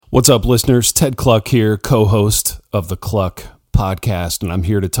What's up, listeners? Ted Kluck here, co-host of the Kluck podcast, and I'm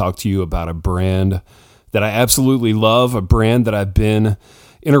here to talk to you about a brand that I absolutely love, a brand that I've been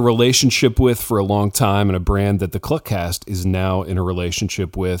in a relationship with for a long time, and a brand that the Kluckcast is now in a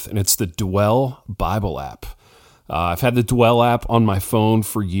relationship with, and it's the Dwell Bible app. I've had the Dwell app on my phone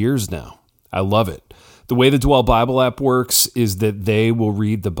for years now. I love it. The way the Dwell Bible app works is that they will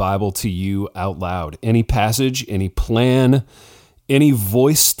read the Bible to you out loud. Any passage, any plan, any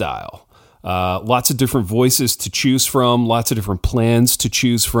voice style. Lots of different voices to choose from, lots of different plans to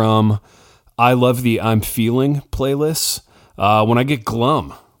choose from. I love the I'm Feeling playlists. When I get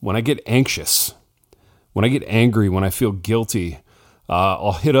glum, when I get anxious, when I get angry, when I feel guilty,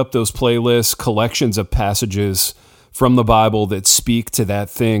 I'll hit up those playlists, collections of passages from the Bible that speak to that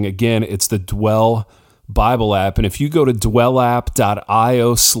thing. Again, it's the Dwell Bible app. And if you go to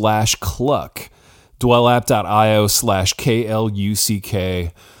dwellapp.io/Kluck,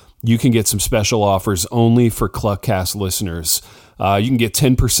 dwellapp.io/KLUCK, you can get some special offers only for Kluckcast listeners. You can get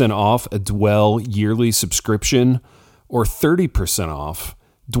 10% off a Dwell yearly subscription or 30% off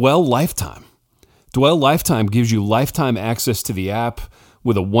Dwell Lifetime. Dwell Lifetime gives you lifetime access to the app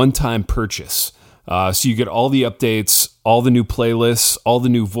with a one-time purchase. So you get all the updates, all the new playlists, all the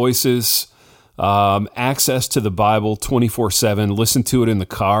new voices, access to the Bible 24/7. Listen to it in the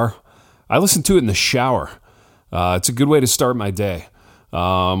car. I listen to it in the shower. It's a good way to start my day.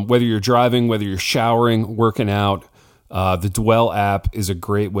 Whether you're driving, whether you're showering, working out, the Dwell app is a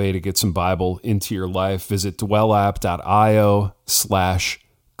great way to get some Bible into your life. Visit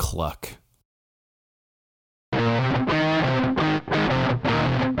dwellapp.io/Kluck.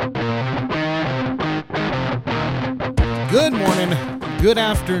 Good morning, good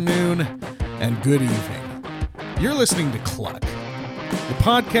afternoon, and good evening. You're listening to Kluck, the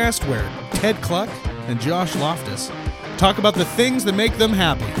podcast where Ted Kluck and Josh Loftus talk about the things that make them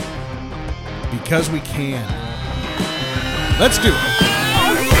happy. Because we can. Let's do it.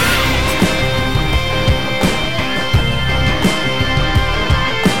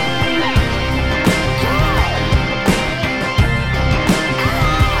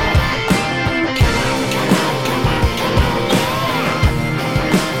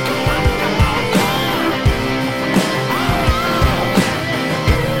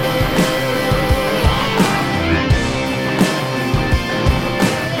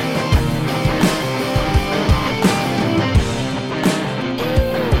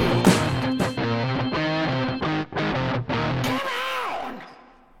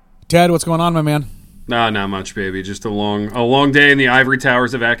 Ted, what's going on, my man? Nah, not much, baby. Just a long day in the ivory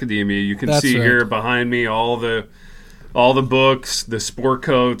towers of academia. You can see right here behind me all the books, the sport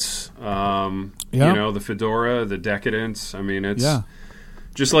coats, you know, the fedora, the decadence. I mean, it's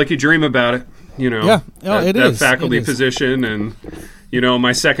just like you dream about it. You know, that faculty position, and you know,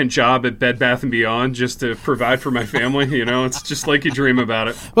 my second job at Bed Bath & Beyond just to provide for my family. You know, it's just like you dream about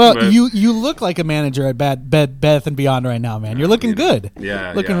it. Well, but you look like a manager at Bed Bath & Beyond right now, man. You're looking good.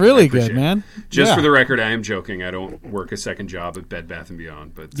 Yeah, looking really good, man. Just for the record, I am joking. I don't work a second job at Bed Bath &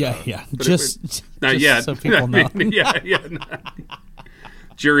 Beyond, but but just not yet. So people know.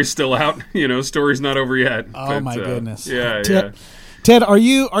 Jury's still out. You know, story's not over yet. Oh my goodness. Ted, are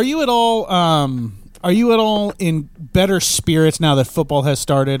you at all in better spirits now that football has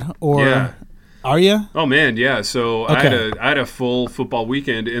started, or are you? Oh man, yeah. So I had a full football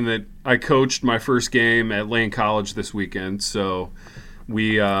weekend in that I coached my first game at Lane College this weekend. So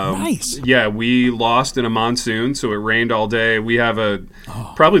we we lost in a monsoon, so it rained all day. We have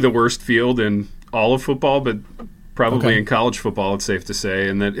probably the worst field in all of football, but probably in college football, it's safe to say,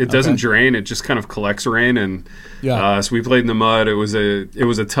 and that it doesn't drain; it just kind of collects rain. And so we played in the mud. It was a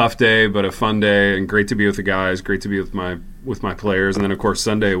tough day, but a fun day, and great to be with the guys. Great to be with my players. And then of course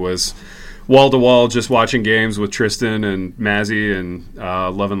Sunday was wall to wall, just watching games with Tristan and Mazzy, and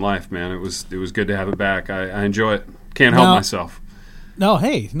loving life, man. It was good to have it back. I enjoy it. Can't help myself. That's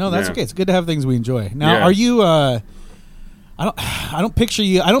okay. It's good to have things we enjoy. Now, are you? I don't picture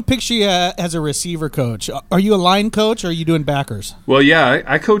you. As a receiver coach. Are you a line coach, or are you doing backers? Well, yeah,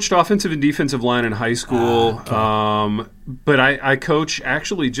 I coached offensive and defensive line in high school, but I coach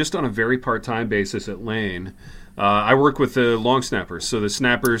actually just on a very part-time basis at Lane. I work with the long snappers, so the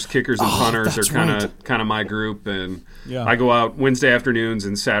snappers, kickers, and punters are kind of my group, and I go out Wednesday afternoons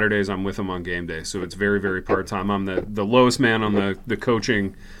and Saturdays. I'm with them on game day, so it's very, very part-time. I'm the lowest man on the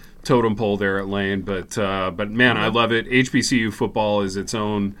coaching totem pole there at Lane, but man, I love it. HBCU football is its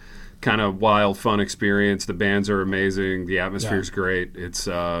own kind of wild, fun experience. The bands are amazing. The atmosphere's great. It's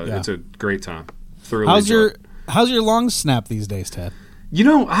a great time. Thoroughly. How's your long snap these days, Ted? You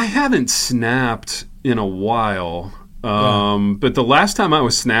know, I haven't snapped in a while. But the last time I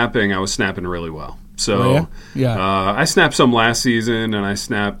was snapping really well. So I snapped some last season, and I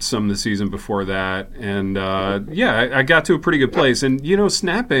snapped some the season before that. And, I got to a pretty good place. And,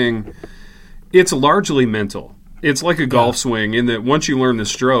 snapping, it's largely mental. It's like a golf swing in that once you learn the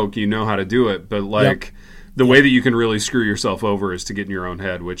stroke, you know how to do it. But, the way that you can really screw yourself over is to get in your own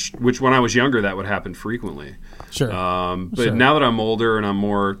head, which when I was younger, that would happen frequently. Sure. But now that I'm older and I'm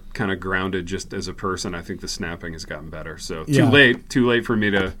more kind of grounded just as a person, I think the snapping has gotten better. So too late for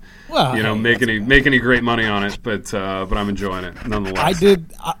me to, make any great money on it. But I'm enjoying it nonetheless.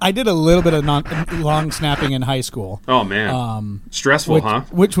 I did a little bit of long snapping in high school. Oh man, stressful, huh?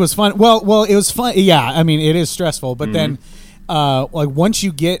 Which was fun. Well, it was fun. Yeah, I mean, it is stressful. But then,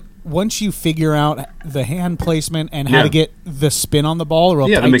 once you figure out the hand placement and how to get the spin on the ball, or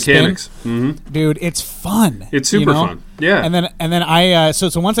the mechanics, dude, it's fun. It's super fun. Yeah. And then I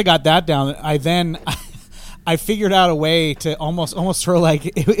so once I got that down, I figured out a way to almost throw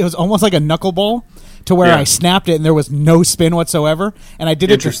it was almost like a knuckleball to where I snapped it and there was no spin whatsoever, and I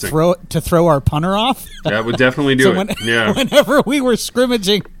did it to throw our punter off. That would definitely do it. Whenever we were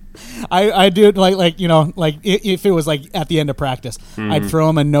scrimmaging, I do it if it was at the end of practice, I'd throw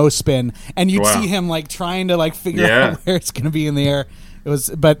him a no spin, and you'd see him trying to figure out where it's going to be in the air. It was,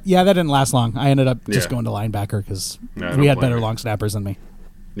 but that didn't last long. I ended up just going to linebacker because we had better long snappers than me.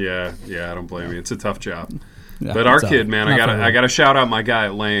 Yeah, I don't blame you. It's a tough job. Yeah, but our kid, man, I gotta shout out my guy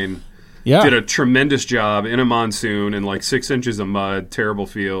at Lane. Yeah, did a tremendous job in a monsoon in 6 inches of mud, terrible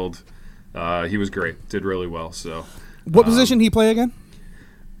field. He was great. Did really well. So, what position did he play again?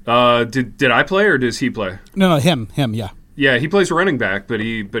 Did I play or does he play? No, him. Yeah. Yeah, he plays running back, but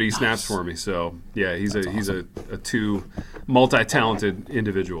he snaps for me. So he's a two multi-talented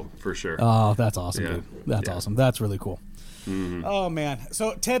individual for sure. Oh, that's awesome, dude. That's awesome. That's really cool. Mm-hmm. Oh man.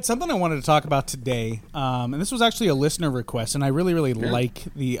 So Ted, something I wanted to talk about today, and this was actually a listener request, and I really like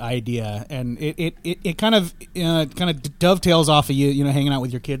the idea, and it kind of dovetails off of you hanging out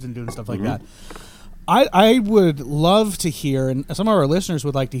with your kids and doing stuff like that. I would love to hear, and some of our listeners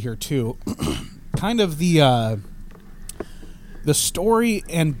would like to hear too, kind of the story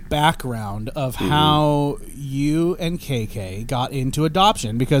and background of how you and KK got into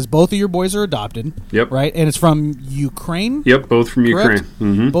adoption, because both of your boys are adopted. Yep. Right? And it's from Ukraine? Yep, both from correct?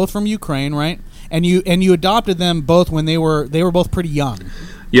 Ukraine. Mm-hmm. Both from Ukraine, right? And you adopted them both when they were both pretty young.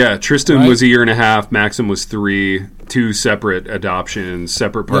 Yeah, Tristan was 1.5 years. Maxim was 3. 2 separate adoptions,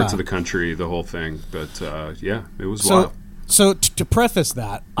 separate parts of the country, the whole thing. But it was wild. So to preface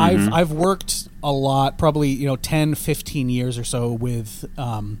that, I've worked a lot, probably 10, 15 years or so with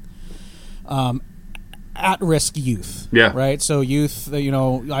at-risk youth. Yeah. Right. So youth,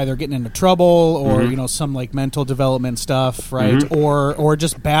 either getting into trouble or some mental development stuff, right, or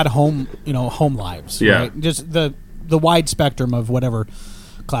just bad home lives. Yeah. Right? Just the wide spectrum of whatever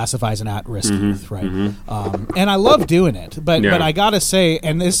classifies an at-risk youth, right? And I love doing it, but I gotta say,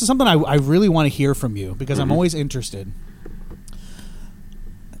 and this is something I really want to hear from you, because I'm always interested.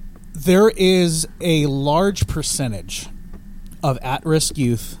 There is a large percentage of at-risk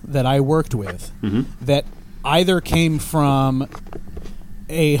youth that I worked with that either came from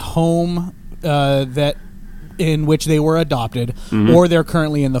a home that in which they were adopted, or they're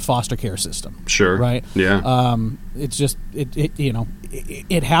currently in the foster care system. Sure. Right. Yeah. It's just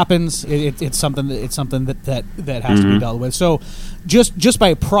it happens. It's something that has to be dealt with. So, just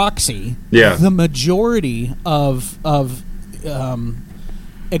by proxy, the majority of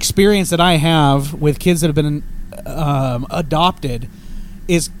experience that I have with kids that have been adopted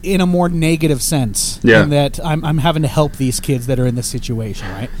is in a more negative sense. Yeah. In that I'm having to help these kids that are in this situation.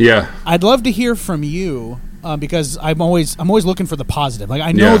 Right. Yeah. I'd love to hear from you. Because I'm always looking for the positive.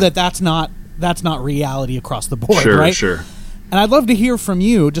 I know that's not reality across the board, right? Sure. And I'd love to hear from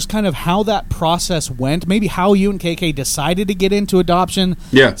you just kind of how that process went. Maybe how you and KK decided to get into adoption.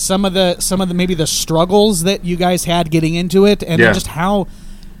 Yeah. Some of the maybe the struggles that you guys had getting into it, and then just how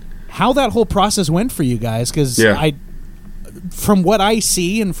that whole process went for you guys. Because from what I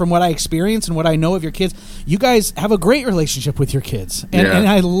see and from what I experience and what I know of your kids, you guys have a great relationship with your kids. And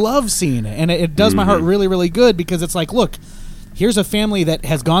I love seeing it. And it does my heart really, really good, because it's like, look, here's a family that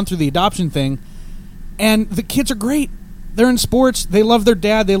has gone through the adoption thing, and the kids are great. They're in sports. They love their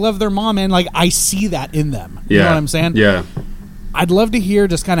dad. They love their mom. And, I see that in them. You know what I'm saying? Yeah. I'd love to hear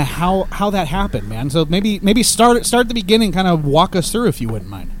just kind of how that happened, man. So maybe start at the beginning, kind of walk us through, if you wouldn't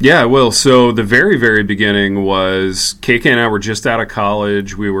mind. Yeah, I will. So the very, very beginning was KK and I were just out of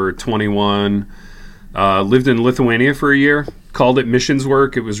college. We were 21. Lived in Lithuania for a year. Called it missions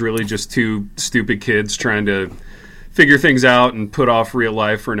work. It was really just 2 stupid kids trying to figure things out and put off real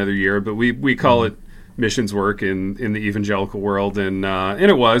life for another year. But we call it missions work in the evangelical world, and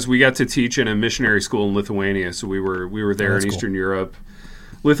we got to teach in a missionary school in Lithuania. So we were there in Eastern Europe.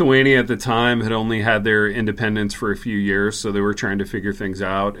 Lithuania at the time had only had their independence for a few years, so they were trying to figure things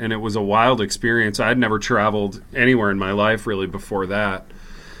out, and it was a wild experience. I'd never traveled anywhere in my life really before that.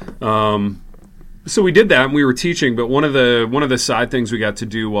 So we did that, and we were teaching, but one of the side things we got to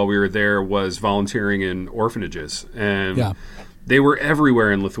do while we were there was volunteering in orphanages. And they were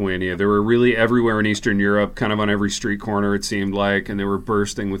everywhere in Lithuania. They were really everywhere in Eastern Europe, kind of on every street corner, it seemed like, and they were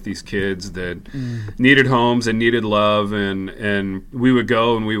bursting with these kids that needed homes and needed love, and we would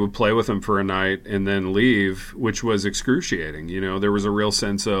go and we would play with them for a night and then leave, which was excruciating. You know, there was a real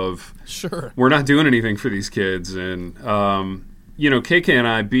sense of, we're not doing anything for these kids. And, KK and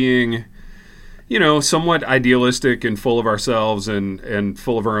I, being somewhat idealistic and full of ourselves and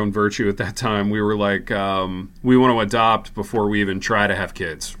full of our own virtue at that time, we were like, we want to adopt before we even try to have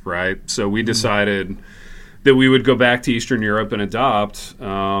kids, right? So we decided that we would go back to Eastern Europe and adopt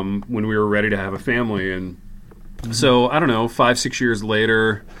when we were ready to have a family. And so, I don't know, 5-6 years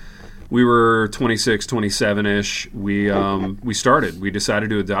later, we were 26, 27-ish. We started. We decided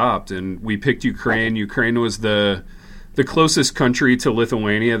to adopt, and we picked Ukraine. Ukraine was the closest country to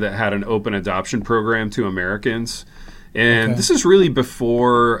Lithuania that had an open adoption program to Americans. And this is really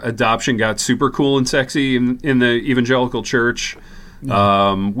before adoption got super cool and sexy in the evangelical church.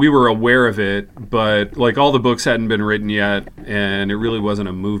 We were aware of it, but like all the books hadn't been written yet, and it really wasn't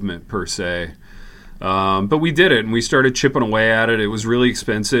a movement per se. But we did it, and we started chipping away at it. It was really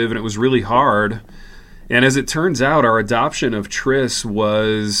expensive, and it was really hard. And as it turns out, our adoption of Tris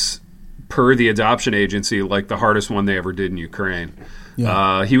was, per the adoption agency, like the hardest one they ever did in Ukraine.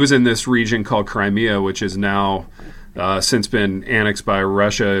 He was in this region called Crimea, which has now since been annexed by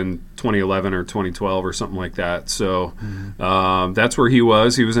Russia in 2011 or 2012 or something like that. So that's where he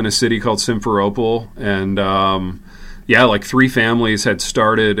was. He was in a city called Simferopol, and like 3 families had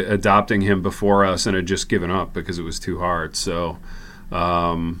started adopting him before us and had just given up because it was too hard. So,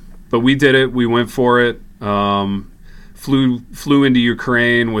 but we did it. We went for it. Flew into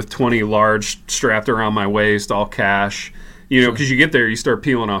Ukraine with 20 large strapped around my waist, all cash. Because you get there, you start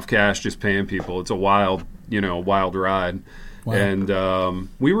peeling off cash, just paying people. It's a wild ride. Wow. And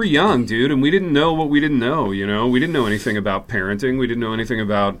we were young, dude, and we didn't know what we didn't know. We didn't know anything about parenting. We didn't know anything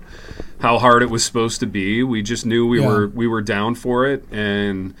about how hard it was supposed to be. We just knew we were down for it.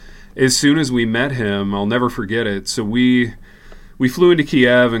 And as soon as we met him, I'll never forget it. So we flew into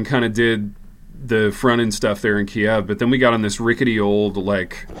Kiev and kind of did the front end stuff there in Kiev, but then we got on this rickety old,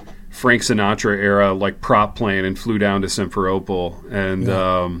 like, Frank Sinatra era, like, prop plane and flew down to Simferopol.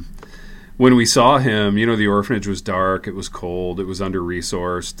 And when we saw him, the orphanage was dark, it was cold, it was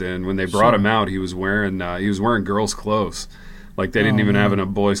under-resourced, and when they brought him out, he was wearing girls' clothes. Like, they didn't even have enough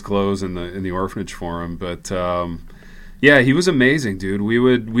boys' clothes in the orphanage for him. But he was amazing, dude. We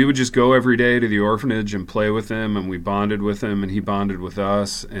would just go every day to the orphanage and play with him, and we bonded with him, and he bonded with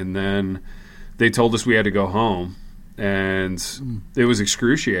us, and then they told us we had to go home, and it was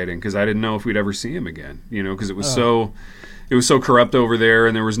excruciating because I didn't know if we'd ever see him again, because it was so corrupt over there,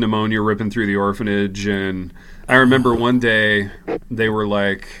 and there was pneumonia ripping through the orphanage. And I remember one day they were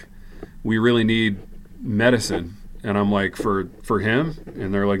like, we really need medicine. And I'm like, for him?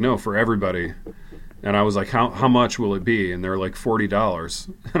 And they're like, no, for everybody. And I was like, how much will it be? And they're like,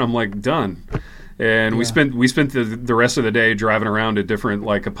 $40. And I'm like, done. And we spent the rest of the day driving around to different,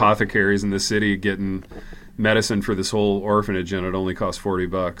 like, apothecaries in the city getting medicine for this whole orphanage, and it only cost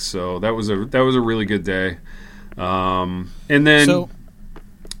 $40. So that was a really good day. And then go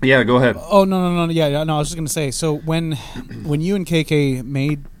ahead. Oh no. Yeah, no. I was just gonna say. So when you and KK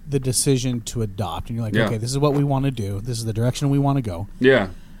made the decision to adopt, and you're like, okay, this is what we want to do. This is the direction we want to go. Yeah.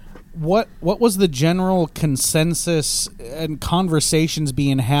 What was the general consensus and conversations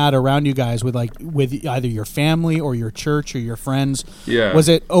being had around you guys with either your family or your church or your friends? Yeah. Was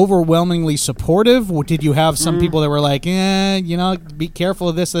it overwhelmingly supportive? Or did you have some people that were like, be careful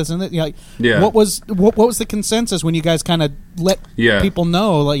of this, and that? What was the consensus when you guys kind of let people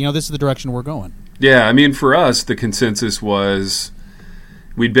know, like, this is the direction we're going? Yeah, I mean, for us, the consensus was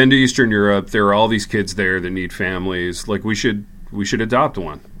we'd been to Eastern Europe. There are all these kids there that need families. Like, we should adopt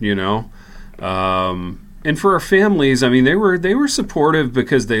one, and for our families, I mean, they were supportive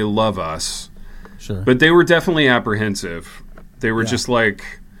because they love us. Sure. But they were definitely apprehensive. They were just like,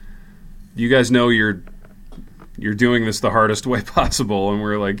 you guys know you're doing this the hardest way possible, and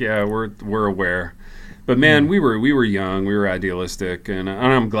we're like, yeah, we're aware. But man, we were young, we were idealistic, and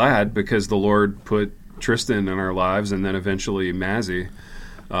I'm glad because the Lord put Tristan in our lives, and then eventually Mazzy.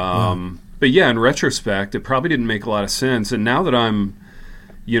 But yeah, in retrospect, it probably didn't make a lot of sense. And now that I'm,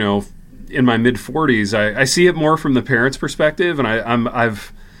 in my mid 40s, I see it more from the parents' perspective, and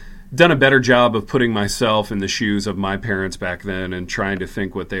I've done a better job of putting myself in the shoes of my parents back then and trying to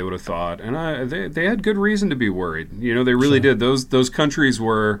think what they would have thought. And they had good reason to be worried. You know, they really did. Those countries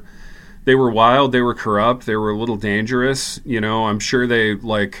were wild, they were corrupt, they were a little dangerous. You know, I'm sure they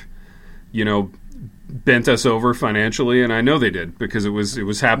bent us over financially, and I know they did because it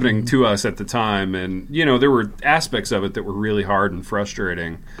was happening to us at the time. And you know, there were aspects of it that were really hard and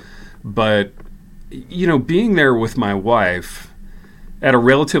frustrating. But you know, being there with my wife at a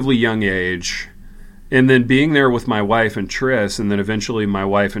relatively young age, and then being there with my wife and Tris, and then eventually my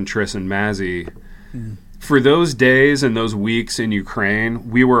wife and Tris and Mazzy, for those days and those weeks in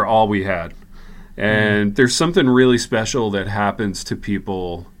Ukraine, we were all we had. And there's something really special that happens to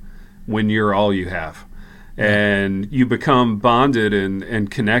people when you're all you have. And you become bonded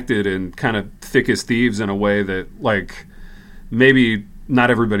and connected and kind of thick as thieves in a way that, like, maybe not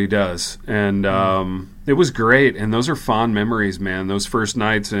everybody does. And it was great. And those are fond memories, man. Those first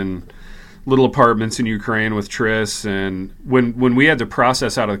nights in little apartments in Ukraine with Tris, and when we had to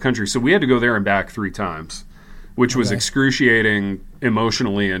process out of the country. So we had to go there and back 3 times, which was excruciating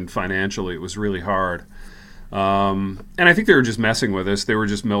emotionally and financially. It was really hard. And I think they were just messing with us. They were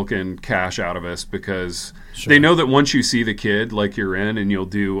just milking cash out of us because they know that once you see the kid, like, you're in and you'll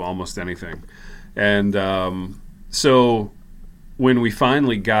do almost anything. And so when we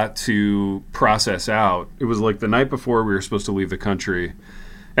finally got to process out, it was like the night before we were supposed to leave the country.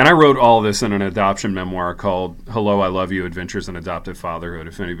 And I wrote all this in an adoption memoir called "Hello, I Love You: Adventures in Adoptive Fatherhood."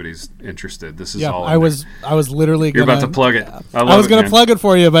 If anybody's interested, this is all. I was literally. You're about to plug it. I was going to plug it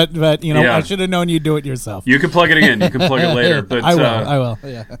for you, but you know, I should have known you'd do it yourself. You can plug it again. You can plug it later. But I will.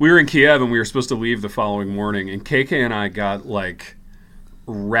 Yeah. We were in Kiev and we were supposed to leave the following morning, and KK and I got like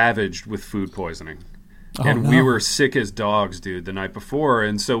ravaged with food poisoning, and we were sick as dogs, dude, the night before.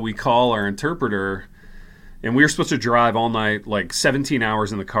 And so we call our interpreter. And we were supposed to drive all night, like 17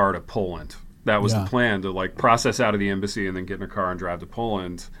 hours in the car to Poland. That was the plan, to like process out of the embassy and then get in a car and drive to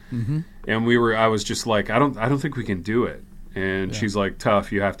Poland. And I was just like, I don't think we can do it. And she's like,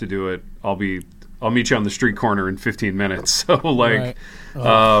 tough, you have to do it. I'll meet you on the street corner in 15 minutes. So like,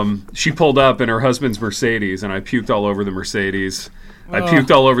 she pulled up in her husband's Mercedes, and I puked all over the Mercedes. I puked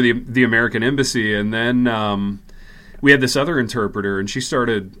all over the American embassy. And then we had this other interpreter, and she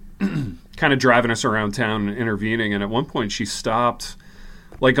started kind of driving us around town and intervening. And at one point she stopped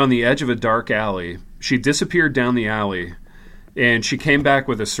like on the edge of a dark alley. She disappeared down the alley, and she came back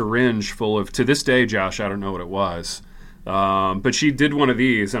with a syringe full of, to this day, Josh, I don't know what it was. But she did one of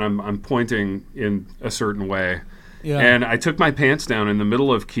these, and I'm pointing in a certain way. Yeah. And I took my pants down in the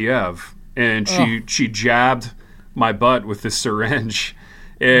middle of Kiev, and she jabbed my butt with this syringe.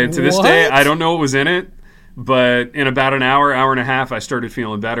 And to this day, I don't know what was in it. But in about an hour and a half, I started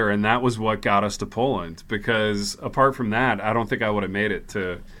feeling better, and that was what got us to Poland. Because apart from that, I don't think I would have made it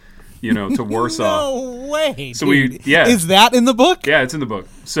to Warsaw. No way. So dude. Is that in the book? Yeah, it's in the book.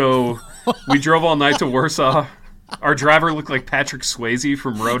 So we drove all night to Warsaw. Our driver looked like Patrick Swayze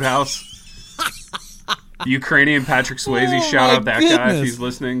from Roadhouse. Ukrainian Patrick Swayze. Shout out that guy if he's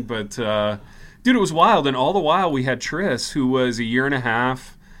listening. But dude, it was wild, and all the while we had Tris, who was a year and a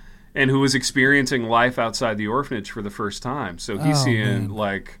half. And who was experiencing life outside the orphanage for the first time. So he's seeing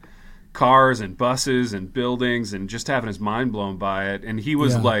like cars and buses and buildings and just having his mind blown by it. And he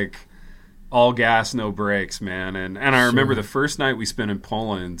was like all gas, no brakes, man. And I remember the first night we spent in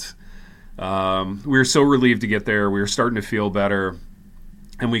Poland, we were so relieved to get there. We were starting to feel better.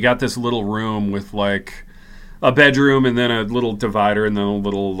 And we got this little room with like a bedroom and then a little divider and then a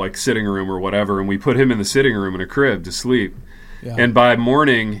little like sitting room or whatever. And we put him in the sitting room in a crib to sleep. Yeah. And by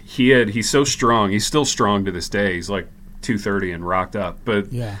morning, he's so strong. He's still strong to this day. He's like 230 and rocked up.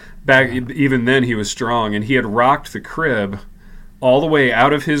 But even then, he was strong. And he had rocked the crib all the way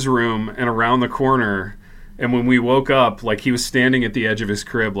out of his room and around the corner. And when we woke up, like, he was standing at the edge of his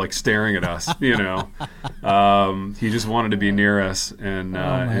crib, like, staring at us, you know. He just wanted to be near us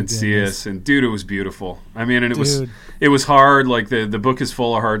and see us. And, dude, it was beautiful. I mean, and it was hard. Like, the book is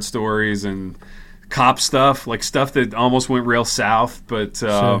full of hard stories and cop stuff, like stuff that almost went real south, but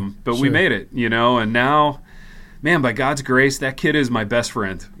we made it, you know. And now, man, by God's grace, that kid is my best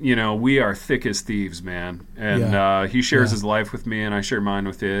friend. You know, we are thick as thieves, man. And he shares his life with me, and I share mine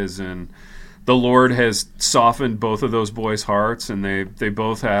with his. And the Lord has softened both of those boys' hearts, and they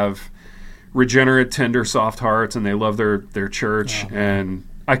both have regenerate, tender, soft hearts, and they love their church. And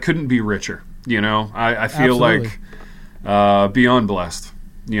I couldn't be richer, you know. I feel like beyond blessed,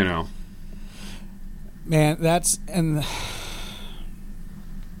 you know. Man,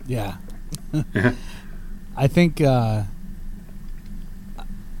 I think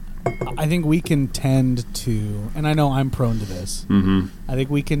I think we can tend to, and I know I'm prone to this, I think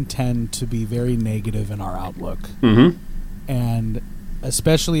we can tend to be very negative in our outlook. And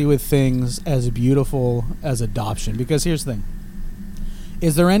especially with things as beautiful as adoption. Because here's the thing.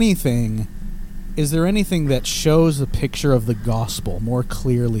 Is there anything that shows the picture of the gospel more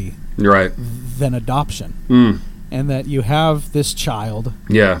clearly than adoption? And that you have this child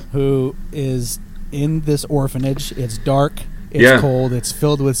who is in this orphanage. It's dark. It's cold. It's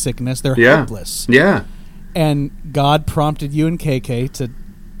filled with sickness. They're helpless. Yeah. And God prompted you and KK to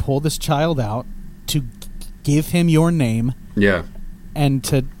pull this child out, to give him your name. Yeah. And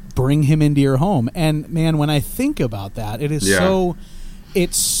to bring him into your home. And man, when I think about that, it is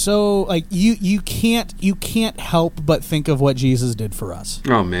it's so like you can't help but think of what Jesus did for us.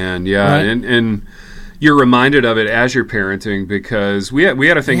 Oh man, yeah. Right? And you're reminded of it as you're parenting, because we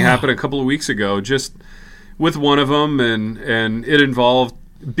had a thing happen a couple of weeks ago just with one of them, and it involved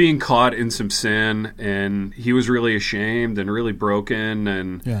being caught in some sin, and he was really ashamed and really broken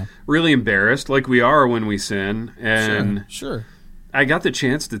and really embarrassed, like we are when we sin. And sure. I got the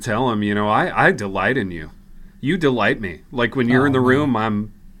chance to tell him, I delight in you. You delight me. Like when you're in the room,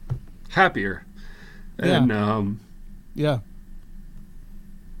 I'm happier. And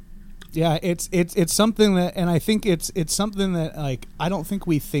it's something that, and I think it's something that, like, I don't think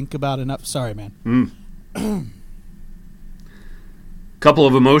we think about enough. Sorry, man. Couple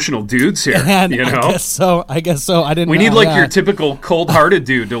of emotional dudes here, and I guess so. I didn't. We need your typical cold-hearted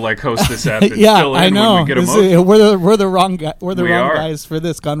dude to host this app. And fill in I know. When we get emotional. We're the wrong guy. We're the wrong guys for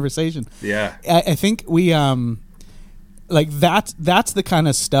this conversation. Yeah, I think we that's the kind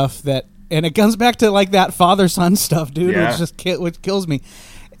of stuff that, and it comes back to that father-son stuff, dude. Which kills me.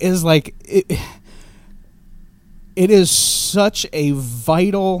 Is it is such a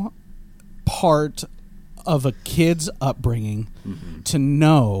vital part of a kid's upbringing to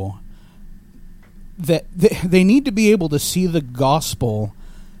know that they need to be able to see the gospel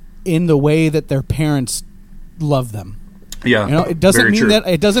in the way that their parents love them. Yeah, it doesn't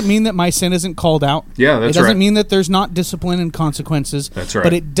mean that my sin isn't called out. Yeah, that's right. It doesn't mean that there's not discipline and consequences. That's right.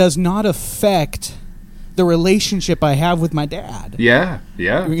 But it does not affect the relationship I have with my dad. Yeah,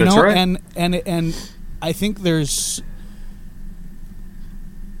 that's right. And I think there's.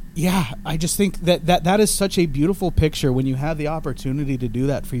 Yeah, I just think that is such a beautiful picture when you have the opportunity to do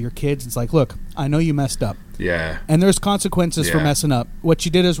that for your kids. It's like, look, I know you messed up. Yeah. And there's consequences for messing up. What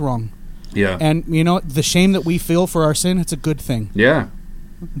you did is wrong. Yeah. And, the shame that we feel for our sin, it's a good thing. Yeah.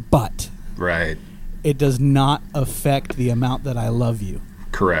 But. Right. It does not affect the amount that I love you.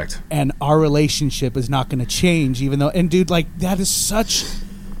 Correct. And our relationship is not going to change, even though, and dude, that is such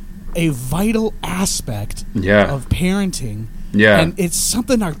a vital aspect of parenting. Yeah. And it's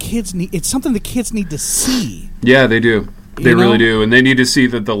something our kids need. It's something the kids need to see. Yeah, they do. They really do. And they need to see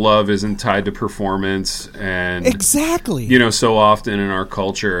that the love isn't tied to performance. And exactly. So often in our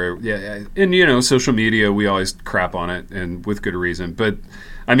culture, and, social media, we always crap on it, and with good reason. But,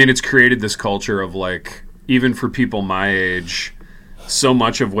 I mean, it's created this culture of, even for people my age, so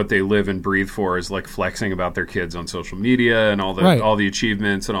much of what they live and breathe for is, flexing about their kids on social media and all the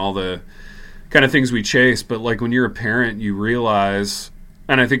achievements and all the kind of things we chase. But when you're a parent, you realize,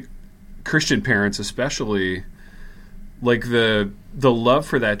 and I think Christian parents especially, the love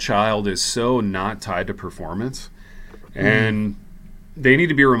for that child is so not tied to performance, and they need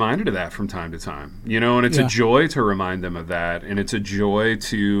to be reminded of that from time to time, and it's a joy to remind them of that, and it's a joy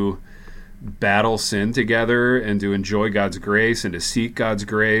to battle sin together and to enjoy God's grace and to seek God's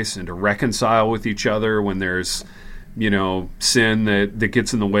grace and to reconcile with each other when there's sin that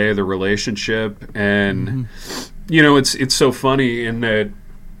gets in the way of the relationship. And it's so funny in that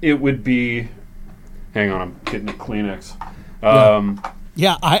it would be, hang on, I'm getting a Kleenex.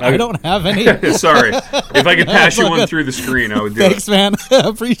 I don't have any. Sorry, if I could pass you one through the screen, I would do Thanks, it. man.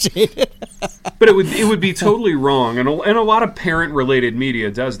 Appreciate it. But it would be totally wrong, and a lot of parent related media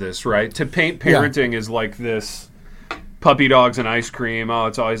does this, right? To paint parenting as this puppy dogs and ice cream. Oh,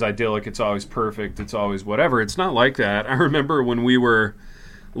 it's always idyllic. It's always perfect. It's always whatever. It's not like that. I remember when we were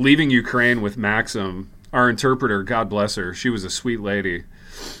leaving Ukraine with Maxim, our interpreter, God bless her, she was a sweet lady.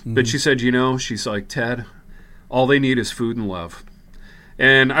 But she said, she's like, Ted, all they need is food and love.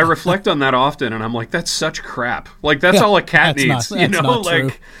 And I reflect on that often, and I'm like, that's such crap. That's all a cat needs.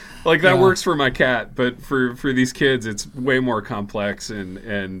 That works for my cat, but for these kids, it's way more complex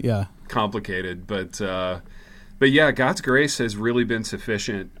and complicated. But yeah, God's grace has really been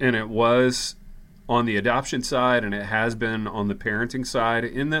sufficient, and it was on the adoption side, and it has been on the parenting side,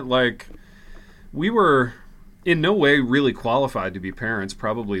 in that we were in no way really qualified to be parents,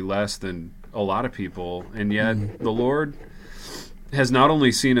 probably less than a lot of people, and yet the Lord has not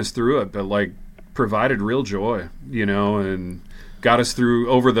only seen us through it, but like provided real joy, and got us through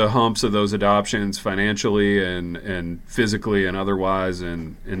over the humps of those adoptions financially and physically and otherwise,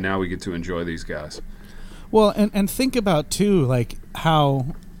 and now we get to enjoy these guys. Well, and think about too, like how,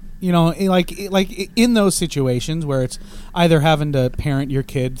 like in those situations where it's either having to parent your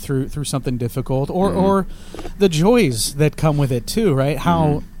kid through something difficult, or the joys that come with it too, right?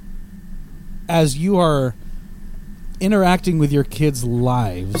 How as you are interacting with your kids'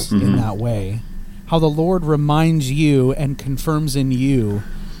 lives in that way, how the Lord reminds you and confirms in you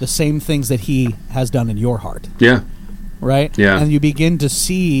the same things that He has done in your heart. Yeah. Right? Yeah. And you begin to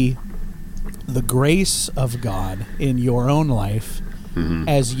see the grace of God in your own life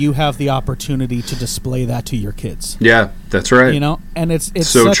as you have the opportunity to display that to your kids. Yeah, that's right. And it's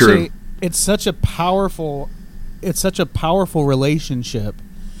so such true. It's such a powerful relationship.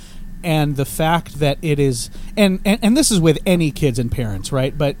 And the fact that it is, and this is with any kids and parents,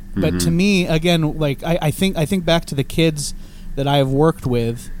 right? But to me, again, like I think back to the kids that I have worked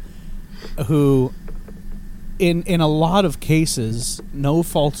with, who, in a lot of cases, no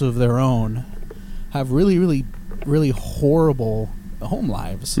fault of their own, have really, really, really horrible home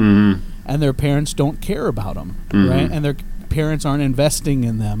lives, and their parents don't care about them, right? And their parents aren't investing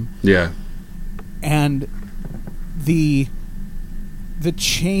in them. Yeah, and the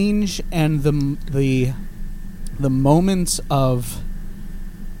change and the moments of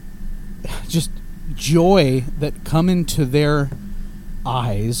just joy that come into their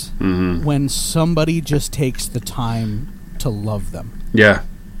eyes when somebody just takes the time to love them. Yeah.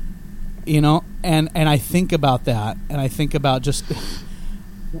 And I think about that, and I think about just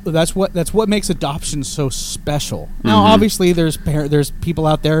that's what makes adoption so special. Now, obviously, there's people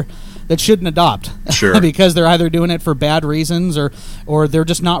out there that shouldn't adopt, sure, because they're either doing it for bad reasons or they're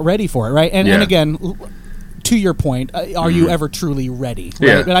just not ready for it, right? And again, to your point, are you ever truly ready? Right?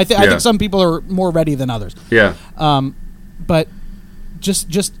 Yeah. But I think some people are more ready than others. Yeah. But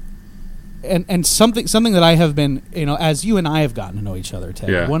just and something that I have been, as you and I have gotten to know each other,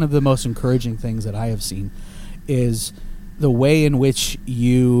 Ted, one of the most encouraging things that I have seen is the way in which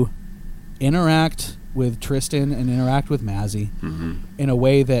you interact with Tristan and interact with Mazzy in a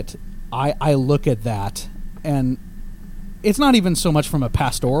way that I look at that, and it's not even so much from a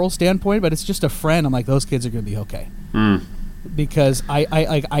pastoral standpoint, but it's just a friend. I'm like, those kids are going to be okay. Because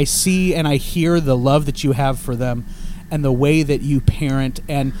I see and I hear the love that you have for them, and the way that you parent,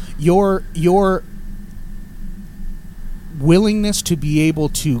 and your willingness to be able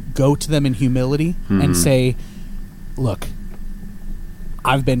to go to them in humility and say, look,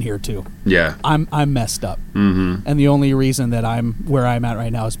 I've been here too. Yeah. I'm messed up. And the only reason that I'm where I'm at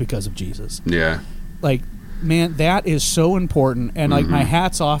right now is because of Jesus. Yeah. Like, man, that is so important. And like, my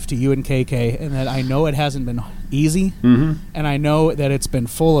hat's off to you and KK, and that I know it hasn't been easy. And I know that it's been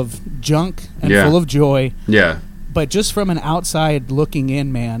full of junk and full of joy. Yeah. But just from an outside looking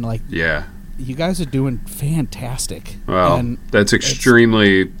in, man, like, you guys are doing fantastic. Well, and that's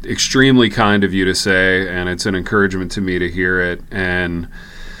extremely kind of you to say, and it's an encouragement to me to hear it. And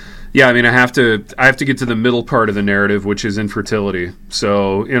yeah, I mean, I have to get to the middle part of the narrative, which is infertility.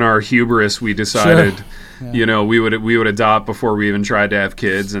 So in our hubris, we decided, we would adopt before we even tried to have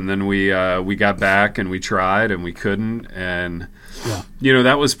kids, and then we got back and we tried and we couldn't, and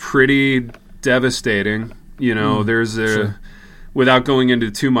that was pretty devastating. There's a without going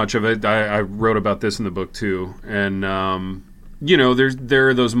into too much of it, I wrote about this in the book too, and there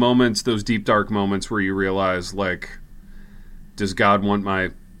are those moments, those deep dark moments where you realize, like, does God want my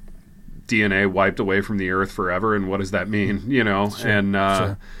DNA wiped away from the earth forever, and what does that mean?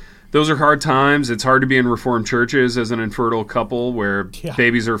 Those are hard times. It's hard to be in Reformed churches as an infertile couple where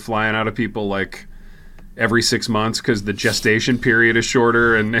babies are flying out of people like every 6 months because the gestation period is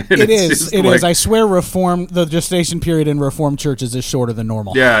shorter, and it is. I swear, the gestation period in Reformed churches is shorter than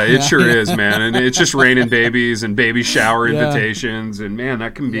normal. Yeah, it sure is, man. And it's just raining babies and baby shower invitations, and man,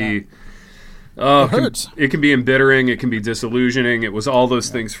 that can be. It hurts. It can be embittering. It can be disillusioning. It was all those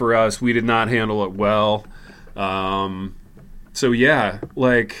things for us. We did not handle it well. So yeah,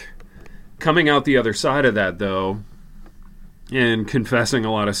 like coming out the other side of that though, and confessing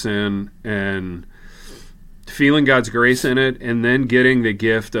a lot of sin and feeling God's grace in it, and then getting the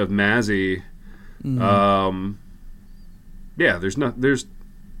gift of Mazzy. There's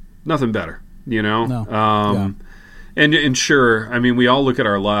nothing better, No. And sure, I mean, we all look at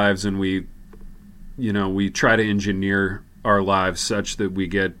our lives and we try to engineer our lives such that we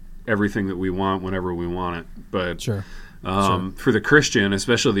get everything that we want whenever we want it. But for the Christian,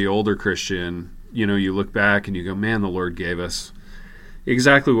 especially the older Christian, you look back and you go, man, the Lord gave us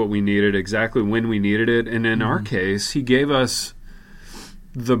exactly what we needed, exactly when we needed it. And in our case, he gave us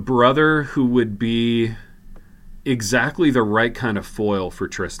the brother who would be exactly the right kind of foil for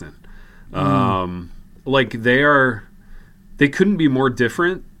Tristan. Like they couldn't be more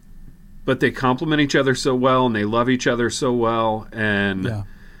different, but they complement each other so well, and they love each other so well, and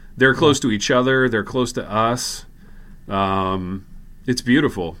they're close to each other. They're close to us. It's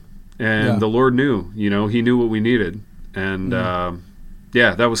beautiful. And the Lord knew, he knew what we needed. And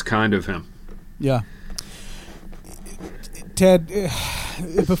that was kind of him. Yeah. Ted,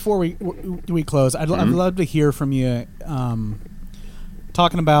 before we close, I'd love to hear from you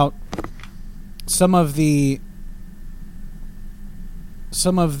talking about some of the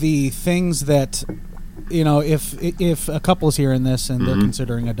things that, if a couple's hearing this and they're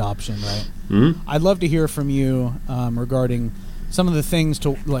considering adoption, right? I'd love to hear from you regarding some of the things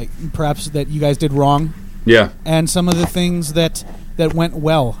to, like, perhaps that you guys did wrong. Yeah. And some of the things that went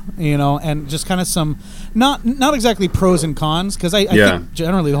well, and just kind of some, not exactly pros and cons, because I think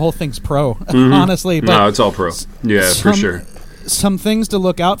generally the whole thing's pro, honestly. But no, it's all pro. Yeah, for sure. Some things to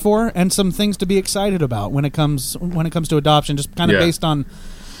look out for, and some things to be excited about when it comes to adoption. Just kind of based on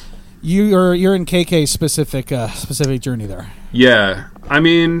you're in KK's specific journey there. Yeah, I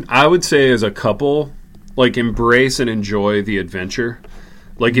mean, I would say as a couple, like, embrace and enjoy the adventure.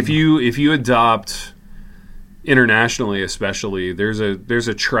 Like, if you adopt internationally, especially, there's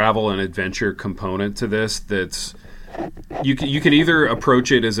a travel and adventure component to this. That's you can either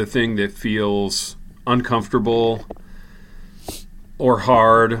approach it as a thing that feels uncomfortable or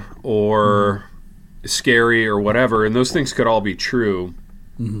hard or scary or whatever, and those things could all be true.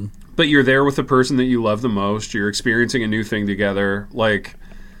 But you're there with the person that you love the most. You're experiencing a new thing together. Like,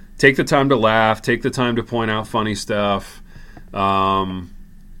 take the time to laugh. Take the time to point out funny stuff.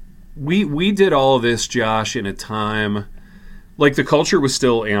 We did all of this, Josh, in a time, like, the culture was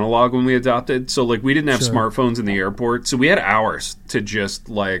still analog when we adopted. So, like, we didn't have smartphones in the airport. So we had hours to just,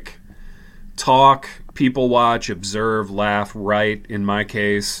 like, talk, people watch, observe, laugh, write, in my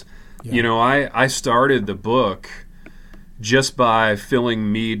case. I started the book just by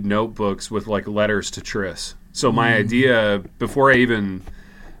filling Mead notebooks with, like, letters to Tris. So my idea, before I even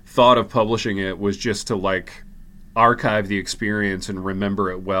thought of publishing it, was just to, like, archive the experience and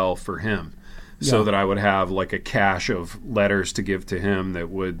remember it well for him, so that I would have, like, a cache of letters to give to him that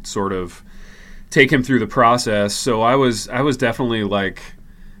would sort of take him through the process. So I was definitely, like,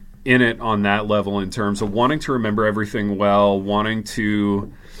 in it on that level in terms of wanting to remember everything well, wanting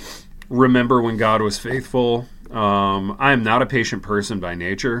to remember when God was faithful. I am not a patient person by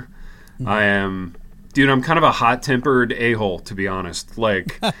nature. I'm kind of a hot-tempered a-hole, to be honest.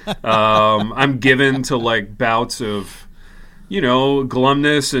 Like, I'm given to, like, bouts of,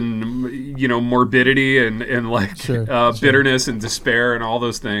 glumness and, morbidity and like, bitterness and despair and all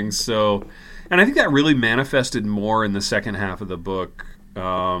those things. So, and I think that really manifested more in the second half of the book.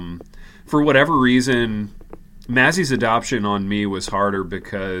 For whatever reason, Mazzie's adoption on me was harder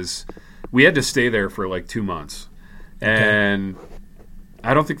because we had to stay there for, like, 2 months. And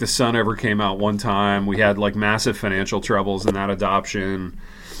I don't think the sun ever came out one time. We had, like, massive financial troubles in that adoption.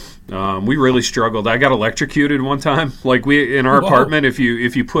 We really struggled. I got electrocuted one time. Like, in our apartment, if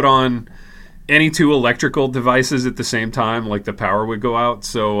you put on any two electrical devices at the same time, like, the power would go out.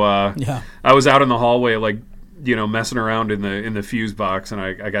 So I was out in the hallway, like, messing around in the fuse box, and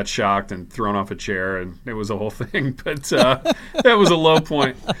I got shocked and thrown off a chair, and it was a whole thing. But that was a low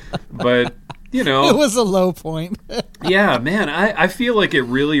point. But it was a low point. Yeah, man, I feel like it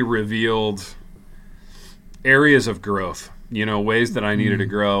really revealed areas of growth, ways that I needed to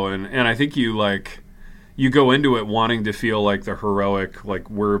grow. And I think you go into it wanting to feel like the heroic, like,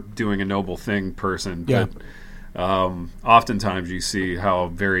 we're doing a noble thing person. But oftentimes you see how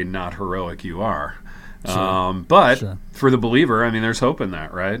very not heroic you are. But for the believer, I mean, there's hope in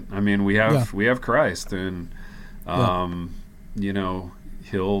that, right? I mean, we have Christ, and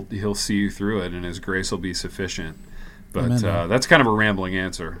he'll see you through it, and his grace will be sufficient. But that's kind of a rambling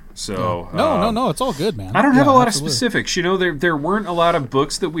answer. So no, it's all good, man. I don't have a lot of specifics. There weren't a lot of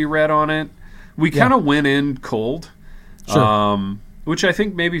books that we read on it. We kind of went in cold, which I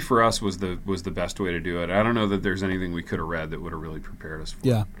think maybe for us was the best way to do it. I don't know that there's anything we could have read that would have really prepared us for it.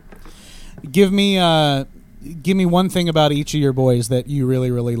 Yeah. Give me one thing about each of your boys that you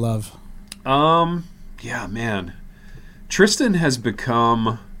really, really love. Yeah, man. Tristan has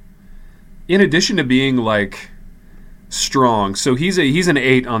become, in addition to being, like, strong, so he's an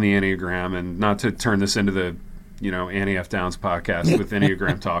 8 on the Enneagram, and not to turn this into the Annie F. Downs podcast with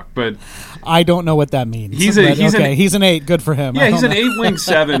Enneagram talk, but I don't know what that means. He's an 8. Good for him. Yeah, he's an 8-wing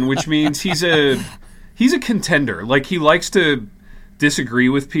 7, which means he's a contender. Like, he likes to disagree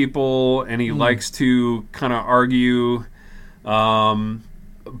with people, and he likes to kind of argue.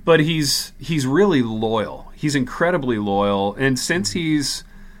 but he's really loyal. He's incredibly loyal, and since he's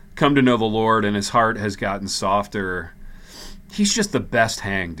come to know the Lord and his heart has gotten softer, he's just the best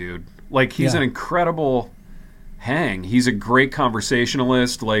hang, dude. Like, he's an incredible hang. He's a great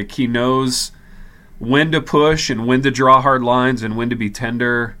conversationalist. Like, he knows when to push and when to draw hard lines and when to be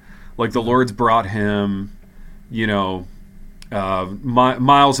tender. Like, the Lord's brought him,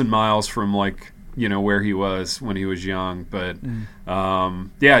 miles and miles from, like, where he was when he was young. But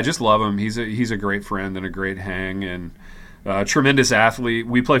I just love him. He's a great friend and a great hang, and tremendous athlete.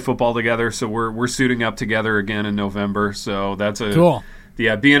 We play football together, so we're suiting up together again in November. So that's cool.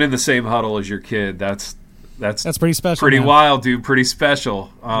 Yeah, being in the same huddle as your kid, that's pretty special. Pretty man. Wild, dude. Pretty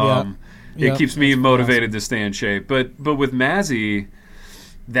special. It keeps me motivated awesome to stay in shape. But with Mazzy,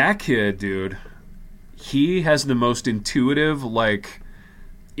 that kid, dude, he has the most intuitive, like,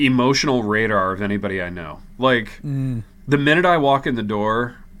 emotional radar of anybody I know. Like, the minute I walk in the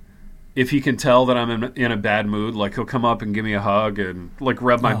door, if he can tell that I'm in a bad mood, like, he'll come up and give me a hug and, like,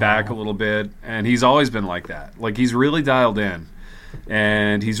 rub my back a little bit. And he's always been like that. Like, he's really dialed in.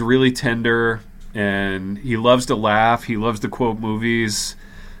 And he's really tender. And he loves to laugh. He loves to quote movies.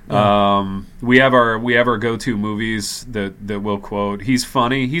 We have our go-to movies that we'll quote. He's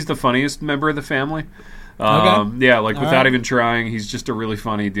funny. He's the funniest member of the family. Without even trying, he's just a really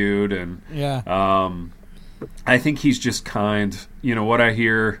funny dude. And I think he's just kind. What I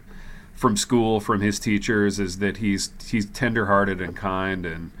hear from school, from his teachers, is that he's tender-hearted and kind,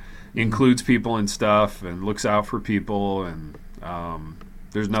 and includes people and stuff, and looks out for people, and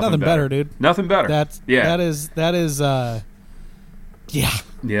there's nothing better, dude. Nothing better. That is.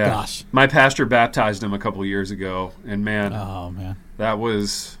 Gosh. My pastor baptized him a couple years ago, and man, that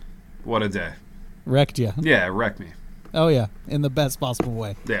was, what a day. Wrecked you. Yeah, it wrecked me. Oh yeah, in the best possible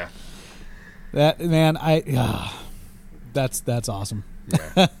way. Yeah. That, man, that's awesome.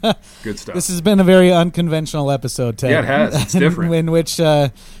 Yeah. Good stuff. This has been a very unconventional episode, Ted. Yeah, it has. It's different. In which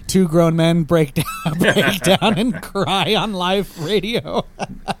two grown men break down and cry on live radio.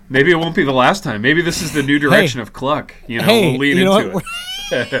 Maybe it won't be the last time. Maybe this is the new direction of Cluck. We'll lean into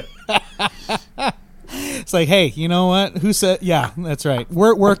it. It's like, hey, you know what? Who said? Yeah, that's right.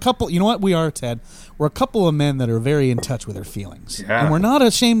 We're a couple. You know what we are, Ted? We're a couple of men that are very in touch with our feelings, and we're not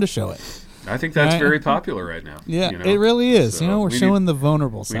ashamed to show it. I think that's very popular right now. Yeah, it really is. So we're showing the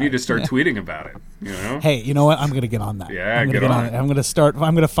vulnerable side. We need to start tweeting about it. Hey, you know what? I'm going to get on that. Yeah, get on it. I'm going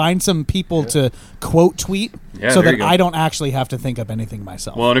to find some people to quote tweet so that I don't actually have to think up anything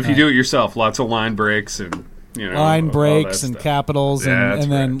myself. Well, and if you do it yourself, lots of line breaks and line breaks and capitals,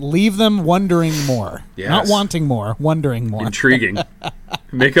 and then leave them wondering more. Yes. Not wanting more, wondering more. Intriguing.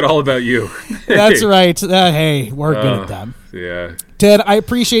 Make it all about you. That's right. Hey, we're good at that. Yeah. Ted, I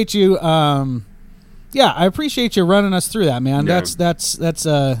appreciate you. I appreciate you running us through that, man. Yeah. That's.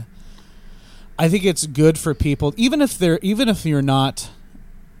 I think it's good for people, even if you're not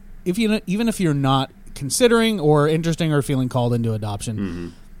considering or interested or feeling called into adoption. Mm-hmm.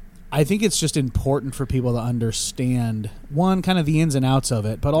 I think it's just important for people to understand, one, kind of the ins and outs of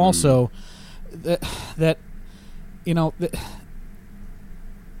it, but also that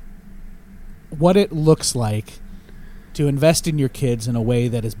what it looks like to invest in your kids in a way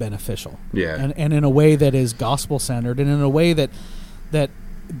that is beneficial. Yeah. And in a way that is gospel-centered, and in a way that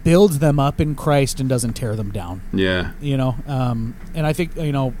builds them up in Christ and doesn't tear them down. Yeah. And I think,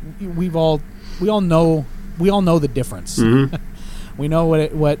 we all know the difference. Mm-hmm. We know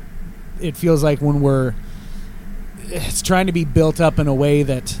what it feels like when it's trying to be built up in a way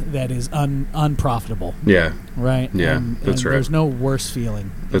that is unprofitable. Yeah. Right? Yeah, that's right. There's no worse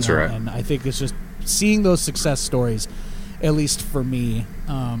feeling. That's right. And I think it's just seeing those success stories, at least for me,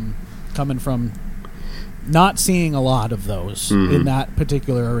 coming from not seeing a lot of those in that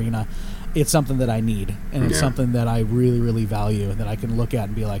particular arena, it's something that I need. And it's something that I really, really value, that I can look at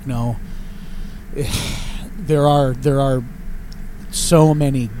and be like, no, there are so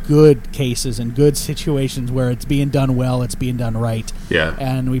many good cases and good situations where it's being done well, it's being done right. Yeah.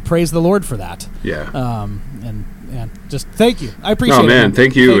 And we praise the Lord for that. Yeah. And just thank you. I appreciate it. Oh man,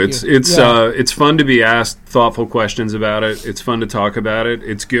 thank you. It's fun to be asked thoughtful questions about it. It's fun to talk about it.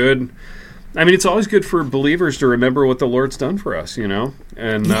 It's good. I mean, it's always good for believers to remember what the Lord's done for us, And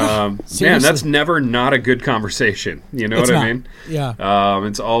man, that's never not a good conversation. You know what I mean? Yeah.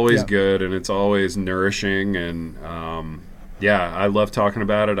 It's always good, and it's always nourishing, and I love talking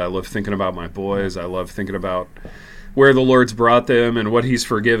about it. I love thinking about my boys. I love thinking about where the Lord's brought them and what He's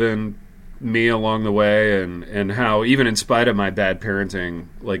forgiven me along the way, and how even in spite of my bad parenting,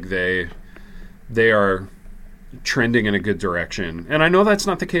 like they are trending in a good direction. And I know that's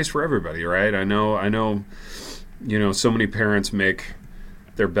not the case for everybody, right? I know so many parents make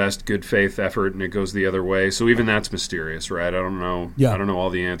their best good faith effort and it goes the other way. So even that's mysterious, right? I don't know. Yeah. I don't know all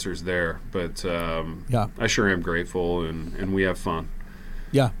the answers there, but I sure am grateful, and we have fun.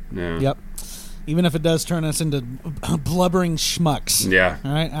 Yeah. Yeah. Yep. Even if it does turn us into blubbering schmucks. Yeah.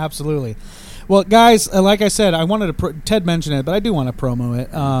 All right. Absolutely. Well, guys, like I said, I wanted to Ted mentioned it, but I do want to promo it.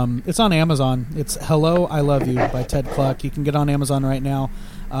 It's on Amazon. It's Hello, I Love You by Ted Kluck. You can get it on Amazon right now.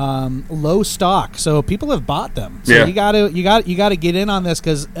 Low stock, so people have bought them. So you got to get in on this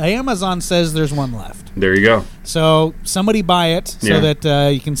because Amazon says there's one left. There you go. So somebody buy it so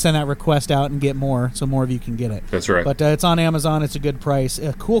that you can send that request out and get more, so more of you can get it. That's right. But it's on Amazon. It's a good price.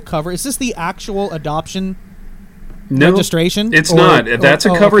 A cool cover. Is this the actual adoption registration? It's not. That's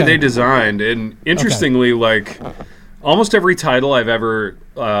a cover they designed, and interestingly, like almost every title I've ever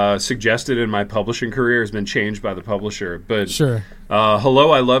suggested in my publishing career has been changed by the publisher. But sure.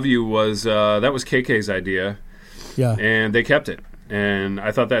 Hello, I Love You was KK's idea. Yeah. And they kept it. And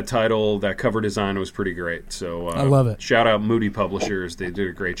I thought that title, that cover design was pretty great. So I love it. Shout out Moody Publishers. They did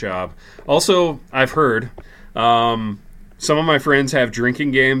a great job. Also, I've heard some of my friends have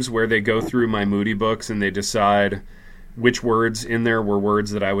drinking games where they go through my Moody books and they decide which words in there were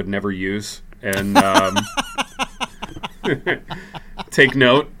words that I would never use. And take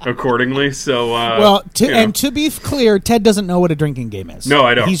note accordingly. So, and to be clear, Ted doesn't know what a drinking game is. No,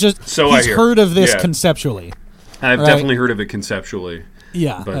 I don't. He's heard of this conceptually. I've definitely heard of it conceptually.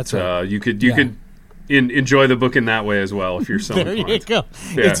 Yeah, but that's right. You could enjoy the book in that way as well if you're so there inclined. You go.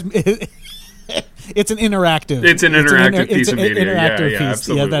 Yeah. It's an interactive. It's an interactive piece of media. Interactive piece.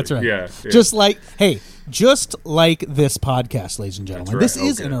 Absolutely. Yeah, that's right. Yeah. Just like this podcast, ladies and gentlemen. Right. This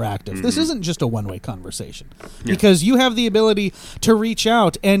is interactive. Mm-hmm. This isn't just a one-way conversation. Yeah. Because you have the ability to reach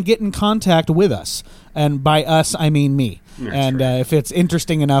out and get in contact with us. And by us, I mean me. That's and right. If it's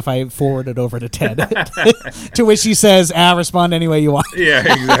interesting enough, I forward it over to Ted. To which he says, respond any way you want. Yeah,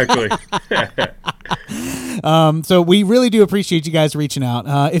 exactly. So we really do appreciate you guys reaching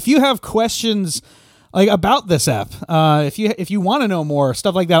out. If you have questions about this app, if you want to know more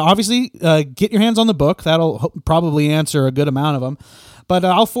stuff like that, obviously get your hands on the book. That'll probably answer a good amount of them. But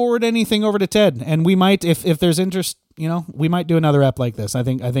I'll forward anything over to Ted, and we might, if there's interest, we might do another app like this. I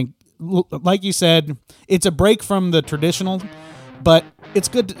think, like you said, it's a break from the traditional, but it's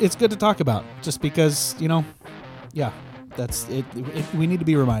good. It's good to talk about, just because that's it. We need to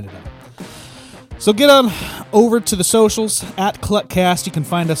be reminded of it. So get on over to the socials at Cluckcast. You can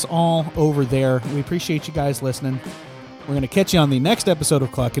find us all over there. We appreciate you guys listening. We're going to catch you on the next episode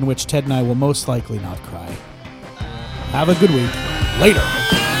of Cluck, in which Ted and I will most likely not cry. Have a good week.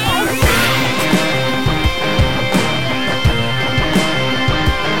 Later.